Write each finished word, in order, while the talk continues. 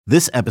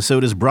This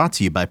episode is brought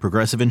to you by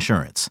Progressive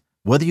Insurance.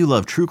 Whether you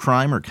love true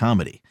crime or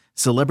comedy,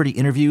 celebrity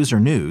interviews or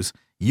news,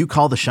 you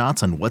call the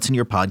shots on what's in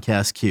your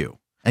podcast queue.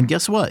 And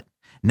guess what?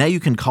 Now you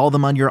can call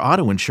them on your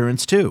auto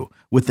insurance too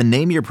with the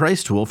Name Your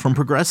Price tool from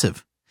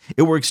Progressive.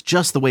 It works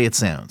just the way it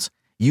sounds.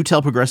 You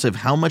tell Progressive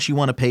how much you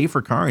want to pay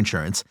for car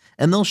insurance,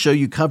 and they'll show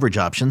you coverage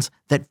options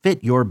that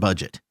fit your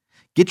budget.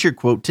 Get your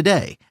quote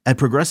today at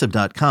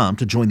Progressive.com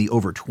to join the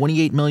over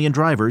 28 million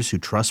drivers who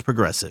trust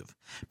Progressive.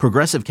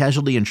 Progressive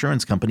Casualty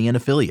Insurance Company and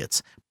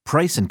Affiliates.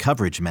 Price and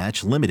coverage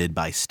match limited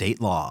by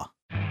state law.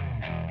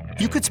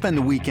 You could spend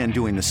the weekend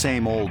doing the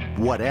same old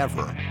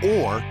whatever,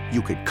 or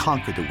you could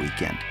conquer the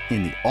weekend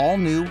in the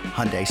all-new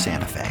Hyundai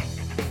Santa Fe.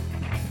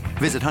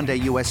 Visit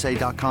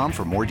HyundaiUSA.com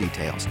for more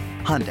details.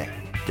 Hyundai,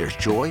 there's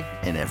joy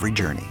in every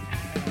journey.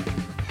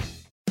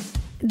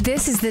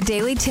 This is the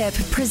Daily Tip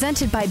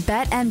presented by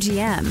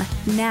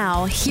BetMGM.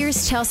 Now,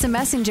 here's Chelsea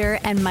Messenger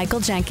and Michael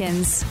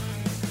Jenkins.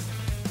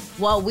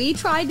 What we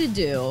tried to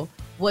do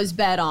was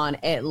bet on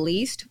at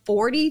least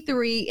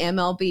 43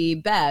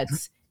 MLB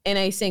bets in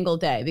a single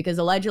day, because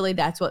allegedly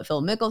that's what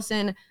Phil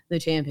Mickelson, the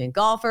champion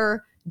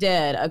golfer,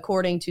 did,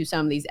 according to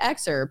some of these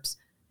excerpts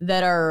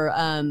that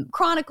are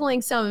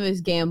chronicling some of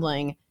his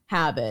gambling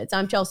habits.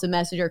 I'm Chelsea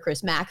Messenger,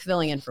 Chris Mack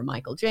filling in for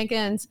Michael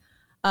Jenkins.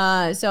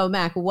 So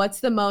Mac, what's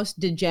the most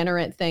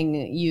degenerate thing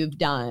you've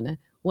done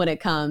when it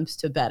comes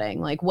to betting?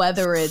 Like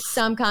whether it's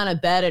some kind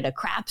of bet at a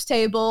craps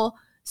table,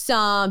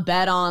 some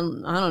bet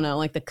on, I don't know,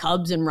 like the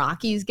Cubs and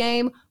Rockies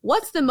game.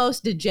 What's the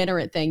most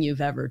degenerate thing you've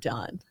ever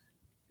done?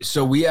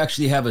 So we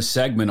actually have a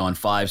segment on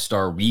 5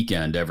 Star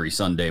Weekend every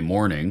Sunday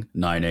morning,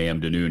 9 a.m.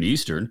 to noon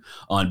Eastern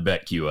on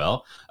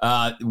BetQL,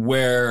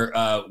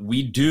 where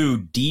we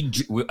do,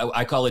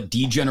 I call it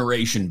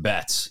degeneration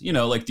bets, you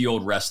know, like the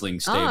old wrestling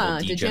stable,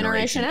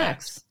 Degeneration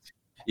X.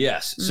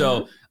 Yes. Mm-hmm.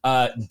 So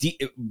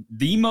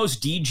the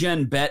most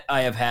degen bet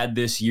I have had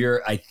this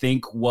year, I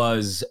think,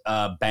 was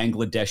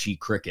Bangladeshi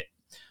cricket.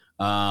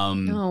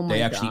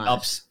 They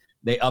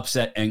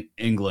upset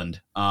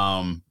England.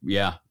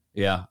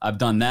 Yeah, I've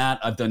done that.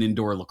 I've done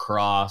indoor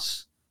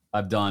lacrosse.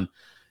 I've done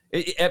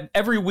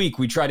every week.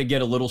 We try to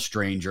get a little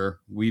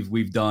stranger.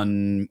 We've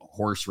done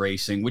horse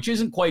racing, which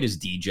isn't quite as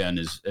degen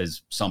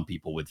as some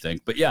people would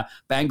think. But yeah,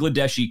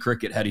 Bangladeshi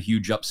cricket had a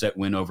huge upset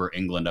win over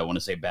England. I want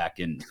to say back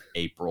in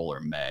April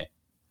or May.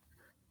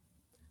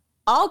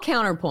 I'll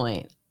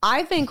counterpoint.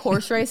 I think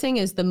horse racing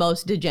is the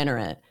most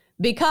degenerate,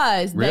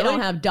 because they don't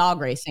have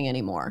dog racing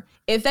anymore.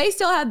 If they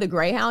still had the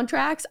Greyhound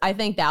tracks, I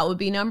think that would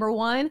be number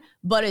one.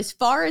 But as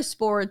far as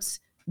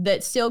sports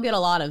that still get a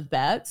lot of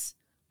bets,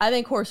 I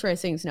think horse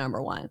racing is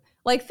number one.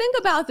 Like, think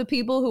about the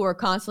people who are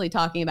constantly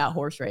talking about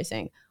horse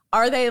racing.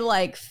 Are they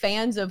like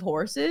fans of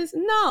horses?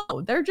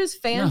 No, they're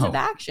just fans of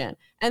action.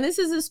 And this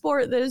is a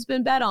sport that has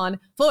been bet on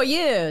for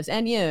years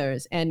and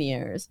years and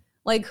years.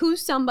 Like,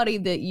 who's somebody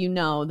that you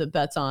know that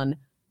bets on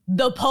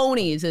the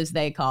ponies, as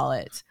they call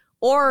it?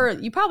 Or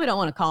you probably don't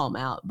want to call them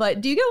out,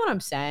 but do you get what I'm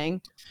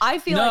saying? I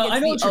feel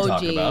like it's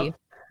the OG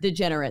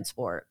degenerate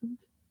sport.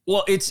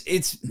 Well,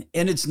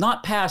 it's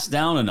not passed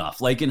down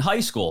enough. Like in high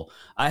school,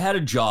 I had a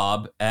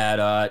job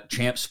at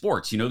Champ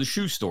Sports, you know, the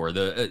shoe store.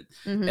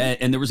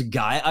 And there was a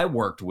guy I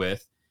worked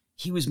with.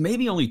 He was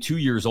maybe only 2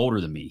 years older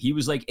than me. He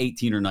was like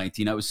 18 or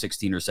 19. I was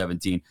 16 or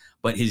 17.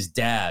 But his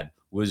dad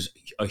was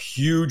a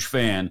huge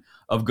fan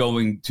of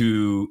going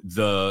to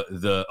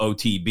the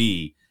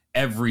OTB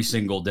every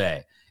single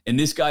day. And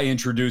this guy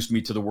introduced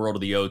me to the world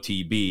of the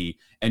OTB,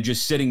 and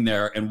just sitting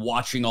there and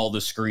watching all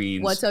the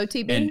screens. What's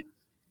OTB? And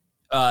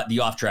the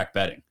off-track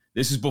betting.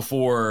 This is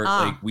before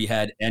like we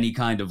had any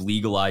kind of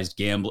legalized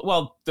gambling.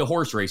 Well, the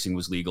horse racing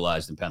was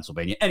legalized in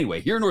Pennsylvania.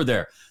 Anyway, here nor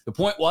there. The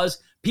point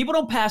was, people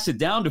don't pass it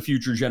down to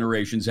future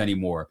generations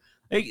anymore.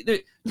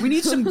 We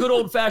need some good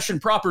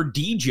old-fashioned proper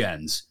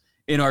degens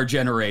in our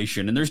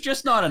generation, and there's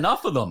just not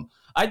enough of them.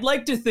 I'd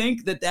like to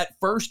think that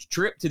first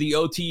trip to the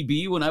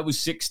OTB when I was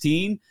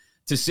 16,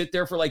 to sit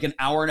there for like an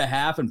hour and a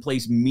half and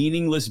place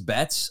meaningless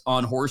bets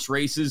on horse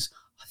races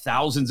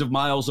thousands of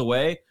miles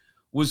away,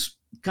 was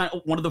kind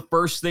of one of the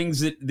first things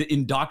that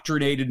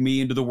indoctrinated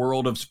me into the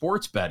world of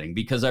sports betting,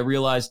 because I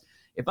realized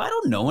if I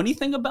don't know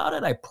anything about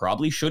it, I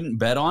probably shouldn't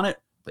bet on it.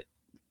 But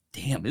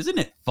damn, isn't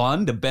it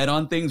fun to bet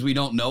on things we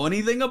don't know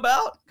anything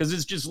about? Because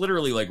it's just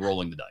literally like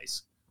rolling the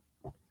dice.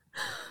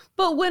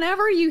 But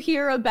whenever you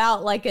hear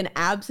about like an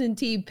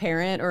absentee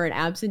parent or an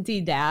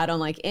absentee dad on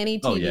like any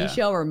TV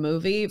show or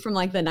movie from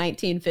like the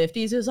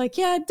 1950s, it was like,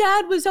 yeah,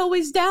 dad was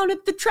always down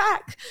at the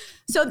track.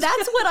 So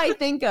that's what I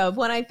think of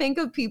when I think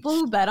of people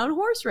who bet on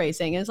horse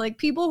racing. It's like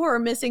people who are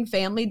missing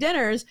family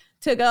dinners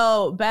to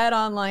go bet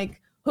on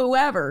like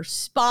whoever,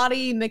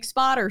 Spotty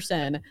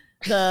McSpotterson.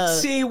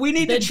 See, we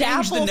need to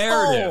change the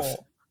narrative.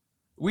 Foal.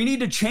 We need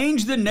to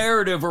change the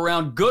narrative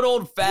around good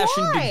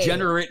old-fashioned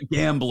degenerate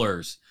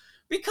gamblers.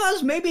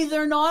 Because maybe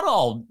they're not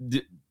all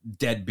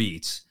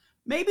deadbeats.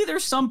 Maybe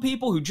there's some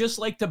people who just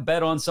like to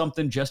bet on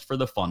something just for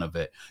the fun of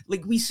it.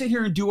 Like, we sit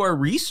here and do our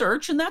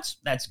research, and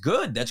that's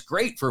good. That's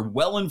great for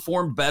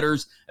well-informed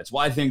bettors. That's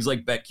why things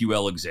like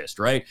BetQL exist,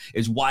 right?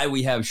 It's why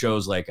we have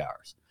shows like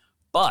ours.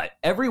 But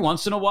every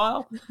once in a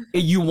while,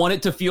 you want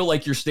it to feel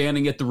like you're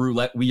standing at the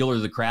roulette wheel or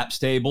the craps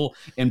table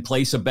and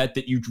place a bet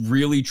that you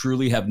really,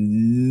 truly have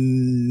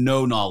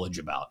no knowledge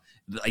about,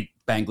 like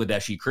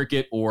Bangladeshi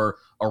cricket or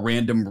a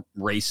random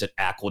race at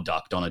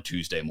Aqueduct on a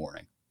Tuesday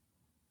morning.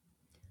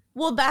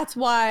 Well, that's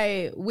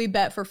why we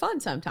bet for fun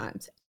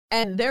sometimes.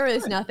 And there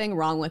is nothing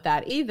wrong with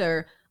that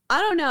either. I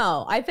don't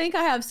know. I think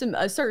I have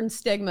a certain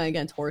stigma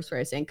against horse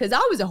racing because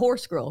I was a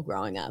horse girl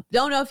growing up.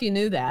 Don't know if you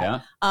knew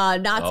that. Yeah.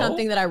 Not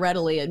something that I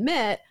readily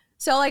admit.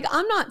 So like,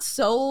 I'm not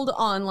sold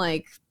on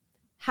like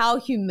how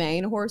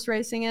humane horse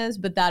racing is,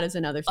 but that is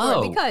another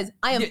story because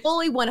I am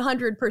fully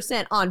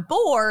 100% on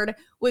board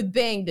with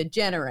being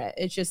degenerate.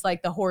 It's just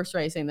like the horse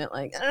racing that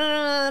like,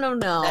 I don't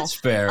know. That's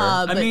fair.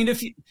 I mean,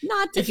 if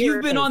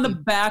you've been on the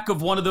back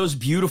of one of those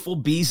beautiful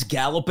beasts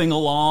galloping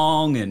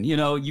along and,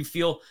 you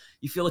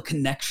feel a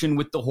connection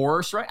with the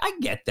horse, right? I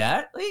get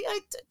that.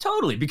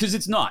 Totally, because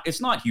it's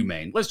not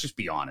humane. Let's just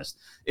be honest.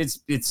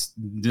 It's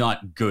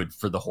not good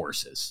for the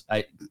horses.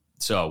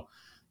 So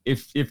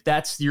if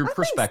that's your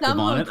perspective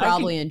on it,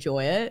 probably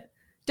enjoy it.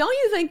 Don't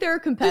you think there are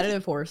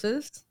competitive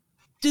horses?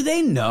 Do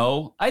they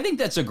know? I think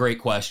that's a great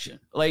question.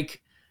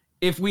 Like,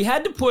 if we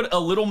had to put a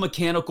little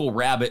mechanical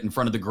rabbit in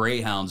front of the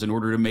greyhounds in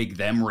order to make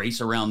them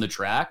race around the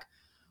track,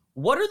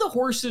 what are the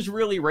horses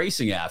really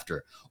racing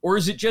after? Or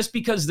is it just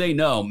because they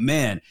know,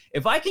 man,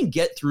 if I can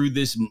get through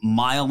this 1.1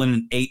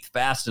 miles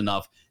fast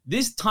enough,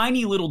 this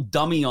tiny little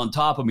dummy on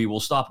top of me will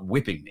stop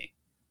whipping me?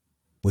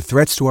 With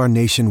threats to our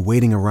nation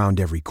waiting around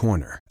every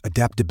corner,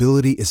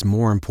 adaptability is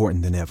more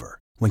important than ever.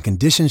 When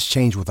conditions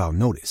change without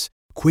notice,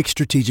 quick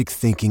strategic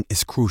thinking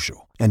is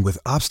crucial. And with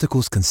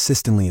obstacles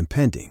consistently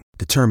impending,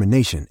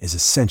 determination is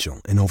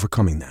essential in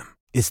overcoming them.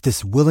 It's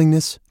this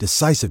willingness,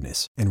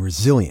 decisiveness, and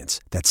resilience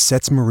that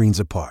sets Marines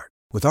apart.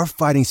 With our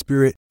fighting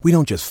spirit, we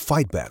don't just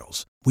fight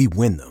battles, we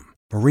win them.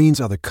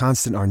 Marines are the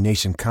constant our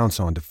nation counts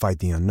on to fight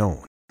the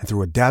unknown. And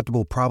through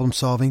adaptable problem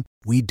solving,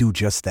 we do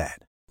just that.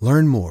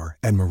 Learn more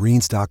at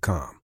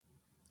Marines.com.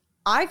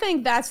 I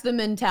think that's the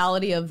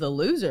mentality of the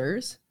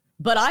losers,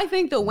 but I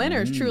think the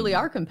winners truly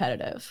are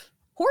competitive.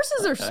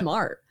 Horses are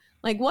smart.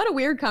 Like, what a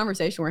weird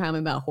conversation we're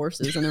having about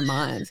horses and their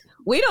minds.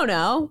 We don't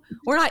know.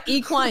 We're not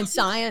equine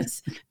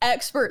science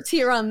experts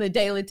here on the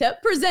Daily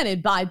Tip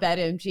presented by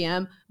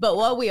BetMGM. But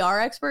what we are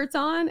experts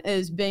on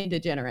is being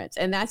degenerates.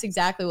 And that's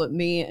exactly what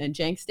me and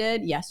Jenks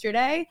did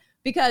yesterday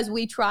because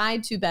we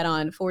tried to bet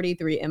on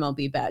 43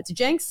 MLB bets.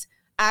 Jenks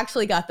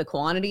actually got the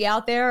quantity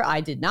out there. I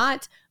did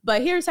not.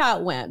 But here's how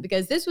it went,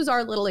 because this was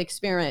our little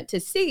experiment to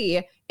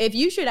see if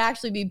you should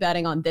actually be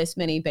betting on this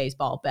many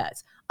baseball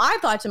bets. I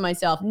thought to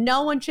myself,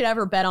 no one should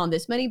ever bet on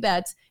this many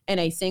bets in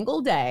a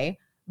single day.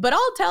 But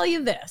I'll tell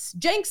you this,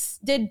 Jenks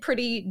did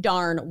pretty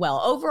darn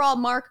well. Overall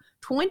mark,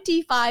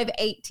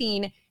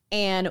 25-18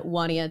 and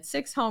 1. He had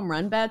 6 home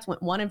run bets,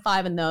 went 1 and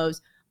 5 in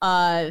those,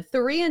 3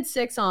 and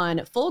 6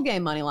 on full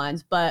game money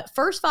lines. But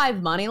first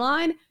 5 money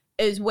line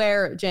is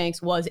where Jenks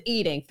was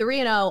eating,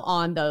 3-0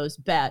 on those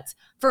bets.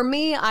 For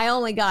me, I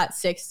only got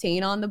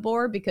 16 on the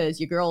board because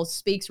your girl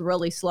speaks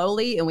really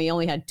slowly and we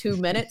only had 2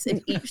 minutes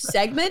in each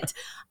segment.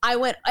 I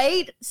went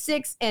 8,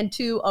 6, and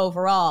 2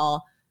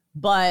 overall,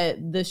 but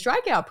the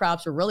strikeout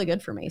props were really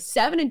good for me.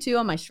 7 and 2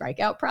 on my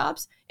strikeout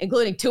props,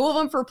 including 2 of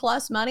them for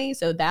plus money.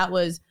 So that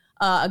was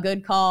a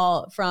good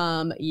call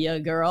from your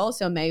girl.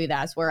 So maybe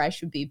that's where I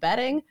should be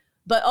betting.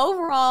 But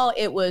overall,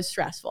 it was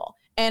stressful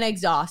and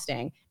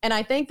exhausting. And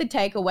I think the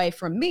takeaway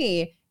from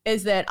me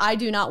is that I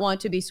do not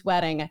want to be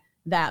sweating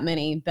that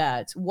many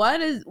bets.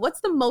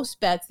 What's the most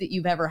bets that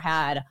you've ever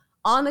had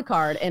on the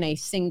card in a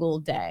single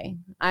day?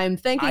 I'm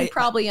thinking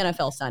probably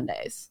NFL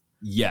Sundays.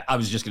 Yeah, I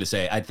was just going to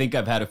say, I think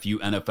I've had a few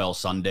NFL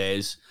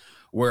Sundays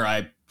where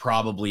I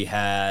probably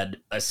had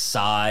a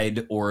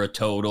side or a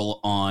total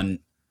on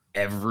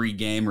every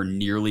game or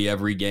nearly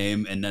every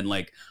game, and then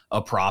like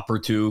a prop or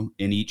 2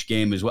 in each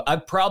game as well.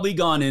 I've probably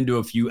gone into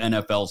a few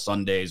NFL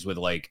Sundays with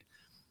like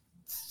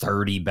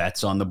 30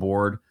 bets on the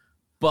board,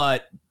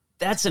 but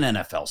that's an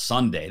NFL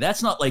Sunday.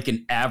 That's not like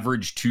an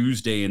average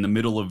Tuesday in the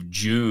middle of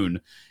June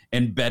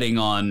and betting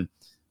on,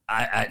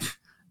 I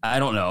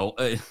don't know,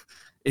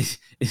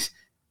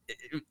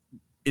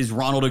 is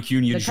Ronald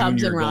Acuna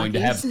Jr. going to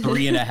have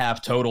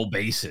 3.5 total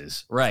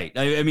bases? Right.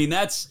 I mean,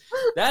 that's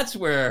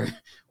where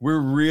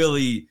we're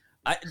really,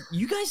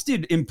 you guys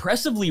did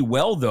impressively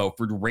well though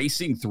for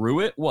racing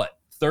through it. What,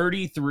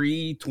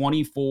 33,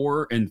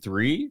 24, and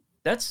 3?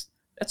 That's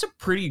a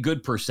pretty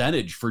good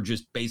percentage for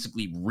just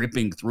basically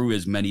ripping through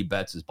as many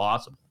bets as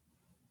possible.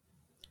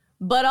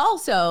 But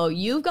also,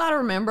 you've got to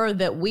remember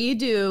that we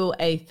do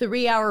a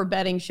 3-hour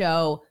betting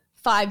show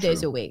 5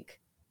 days a week.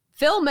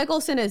 Phil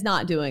Mickelson is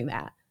not doing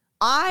that.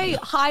 I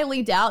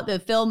highly doubt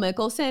that Phil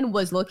Mickelson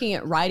was looking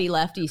at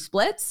righty-lefty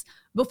splits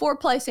before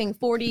placing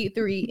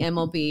 43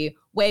 MLB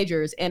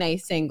wagers in a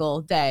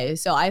single day.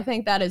 So I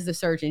think that is the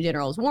Surgeon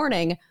General's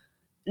warning.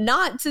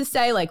 Not to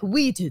say like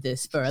we do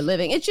this for a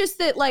living. It's just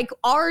that like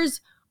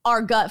ours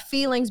are gut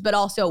feelings, but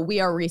also we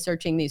are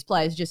researching these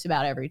plays just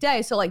about every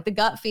day. So like the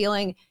gut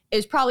feeling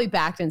is probably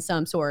backed in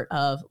some sort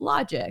of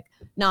logic.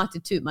 not to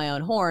toot my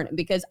own horn,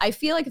 because I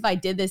feel like if I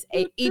did this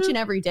each and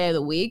every day of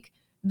the week,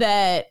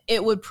 that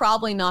it would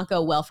probably not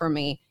go well for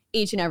me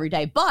each and every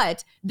day.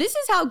 But this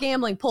is how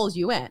gambling pulls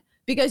you in,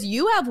 because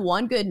you have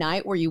one good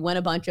night where you win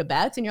a bunch of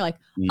bets and you're like,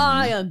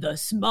 I am the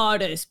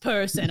smartest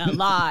person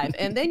alive.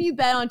 And then you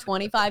bet on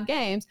 25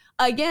 games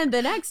again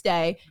the next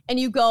day and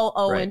you go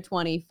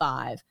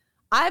 0-25.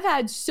 I've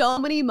had so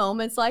many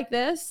moments like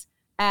this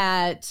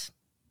at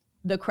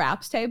the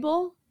craps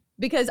table,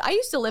 because I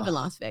used to live in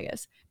Las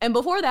Vegas. And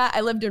before that,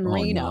 I lived in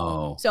Reno.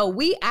 No. So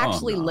we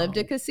actually lived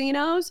at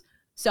casinos.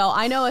 So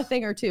I know a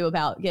thing or two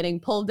about getting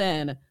pulled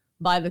in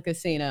by the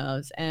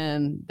casinos,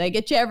 and they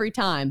get you every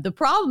time. The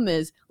problem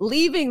is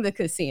leaving the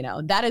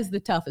casino. That is the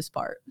toughest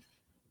part.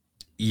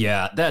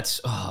 Yeah,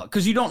 that's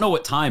because you don't know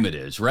what time it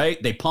is,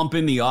 right? They pump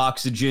in the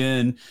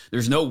oxygen.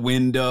 There's no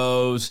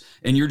windows,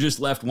 and you're just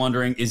left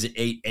wondering, is it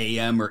 8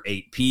 a.m. or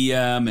 8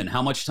 p.m.? And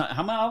how much time?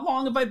 How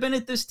long have I been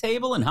at this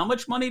table? And how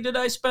much money did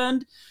I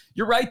spend?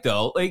 You're right,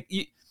 though. Like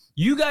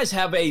you guys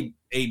have a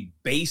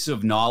base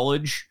of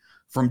knowledge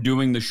from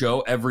doing the show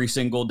every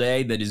single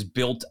day that is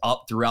built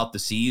up throughout the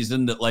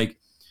season, that like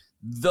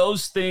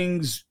those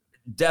things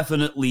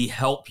definitely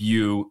help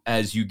you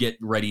as you get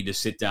ready to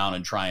sit down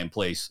and try and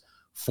place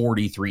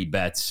 43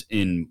 bets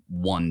in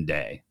one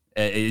day.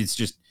 It's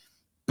just,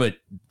 but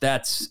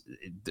that's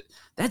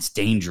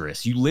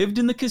dangerous. You lived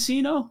in the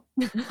casino?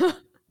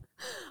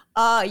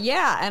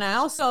 Yeah, and I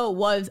also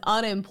was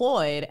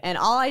unemployed, and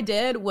all I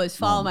did was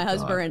follow my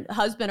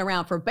husband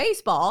around for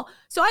baseball.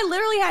 So I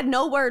literally had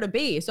nowhere to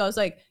be. So I was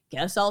like,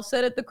 guess I'll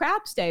sit at the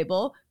craps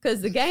table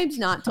because the game's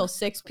not till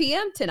 6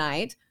 p.m.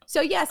 tonight. So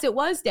yes, it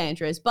was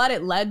dangerous, but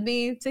it led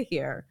me to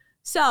here.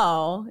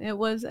 So it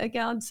was a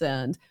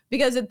godsend,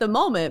 because at the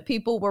moment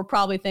people were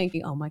probably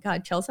thinking, oh my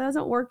God, Chelsea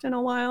hasn't worked in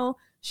a while.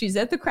 She's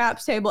at the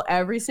craps table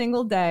every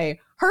single day.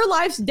 Her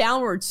life's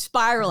downward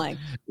spiraling.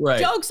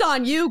 Right. Joke's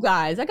on you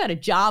guys. I got a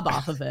job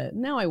off of it.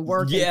 Now I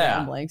work in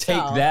gambling.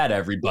 Take that,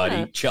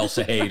 everybody.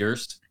 Chelsea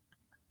haters.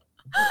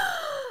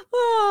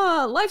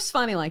 Life's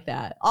funny like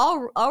that.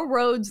 All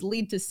roads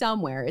lead to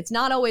somewhere. It's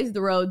not always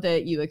the road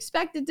that you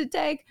expected to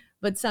take,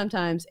 but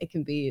sometimes it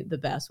can be the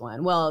best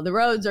one. Well, the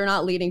roads are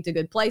not leading to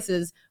good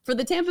places for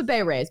the Tampa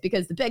Bay Rays,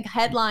 because the big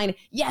headline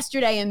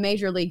yesterday in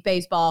Major League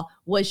Baseball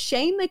was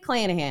Shane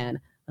McClanahan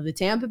of the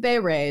Tampa Bay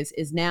Rays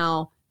is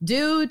now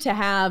due to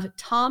have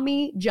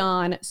Tommy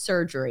John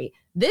surgery.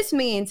 This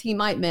means he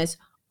might miss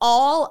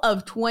all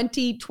of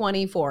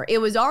 2024. It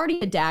was already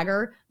a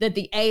dagger that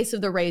the ace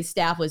of the Rays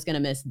staff was going to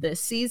miss this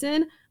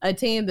season, a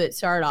team that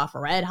started off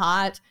red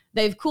hot.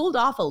 They've cooled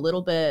off a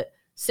little bit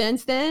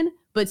since then,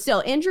 but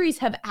still, injuries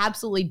have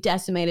absolutely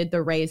decimated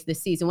the Rays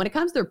this season. When it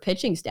comes to their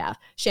pitching staff,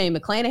 Shane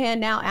McClanahan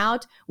now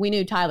out. We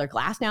knew Tyler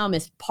Glasnow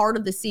missed part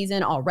of the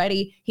season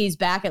already. He's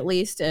back at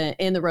least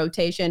in the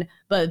rotation,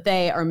 but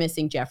they are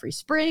missing Jeffrey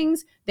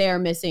Springs. They are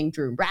missing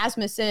Drew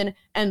Rasmussen,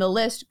 and the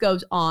list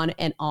goes on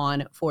and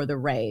on for the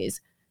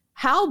Rays.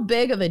 How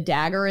big of a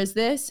dagger is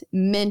this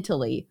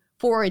mentally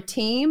for a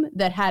team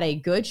that had a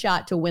good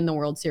shot to win the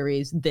World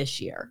Series this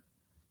year?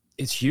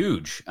 It's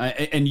huge.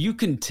 And you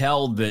can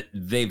tell that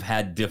they've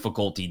had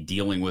difficulty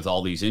dealing with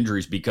all these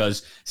injuries,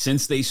 because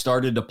since they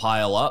started to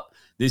pile up,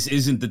 this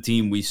isn't the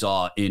team we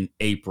saw in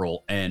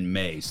April and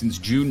May. Since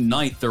June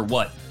 9th, they're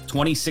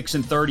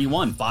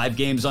 26-31, 5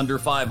 games under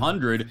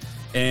 500,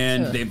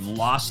 and they've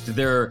lost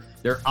their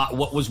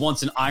what was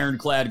once an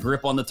ironclad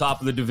grip on the top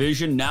of the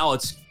division. Now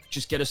it's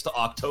just get us to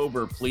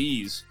October,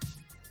 please.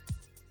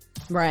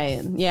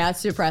 Right. Yeah,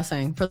 it's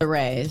depressing for the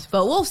Rays,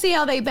 but we'll see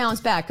how they bounce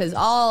back, because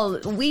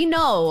we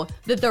know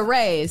that the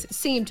Rays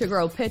seem to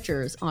grow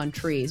pitchers on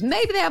trees.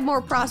 Maybe they have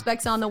more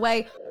prospects on the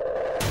way.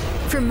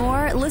 For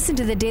more, listen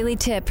to the Daily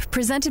Tip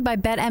presented by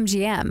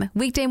BetMGM.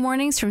 Weekday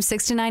mornings from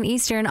 6 to 9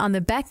 Eastern on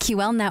the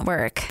BetQL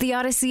network, the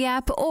Odyssey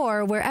app,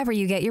 or wherever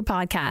you get your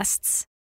podcasts.